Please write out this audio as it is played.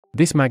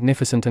This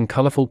magnificent and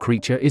colorful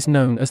creature is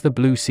known as the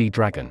blue sea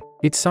dragon.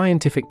 Its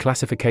scientific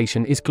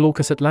classification is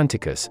Glaucus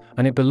atlanticus,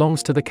 and it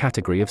belongs to the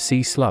category of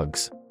sea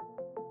slugs.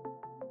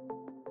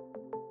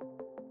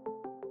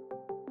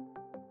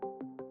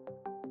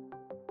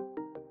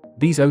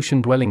 These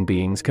ocean-dwelling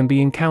beings can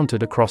be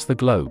encountered across the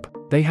globe.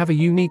 They have a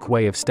unique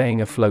way of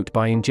staying afloat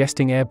by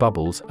ingesting air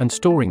bubbles and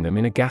storing them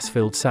in a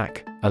gas-filled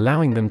sack,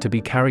 allowing them to be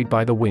carried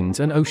by the winds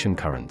and ocean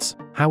currents.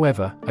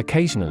 However,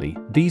 occasionally,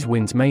 these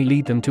winds may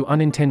lead them to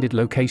unintended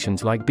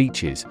locations like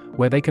beaches,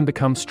 where they can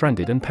become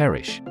stranded and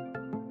perish.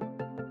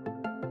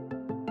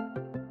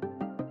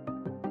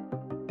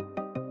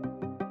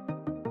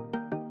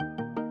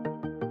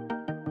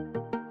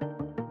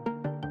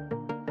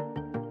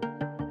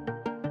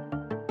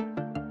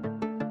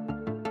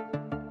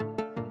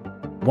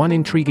 One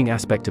intriguing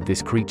aspect of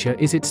this creature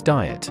is its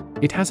diet.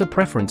 It has a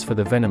preference for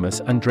the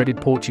venomous and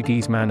dreaded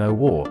Portuguese man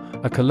o'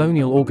 a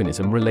colonial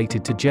organism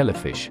related to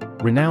jellyfish,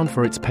 renowned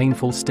for its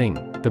painful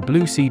sting. The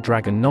blue sea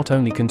dragon not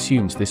only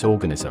consumes this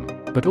organism,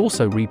 but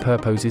also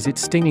repurposes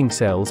its stinging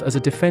cells as a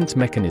defense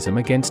mechanism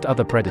against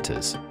other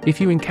predators.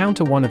 If you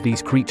encounter one of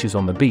these creatures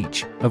on the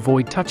beach,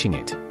 avoid touching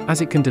it, as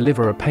it can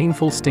deliver a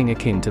painful sting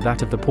akin to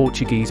that of the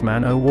Portuguese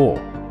man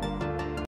o'.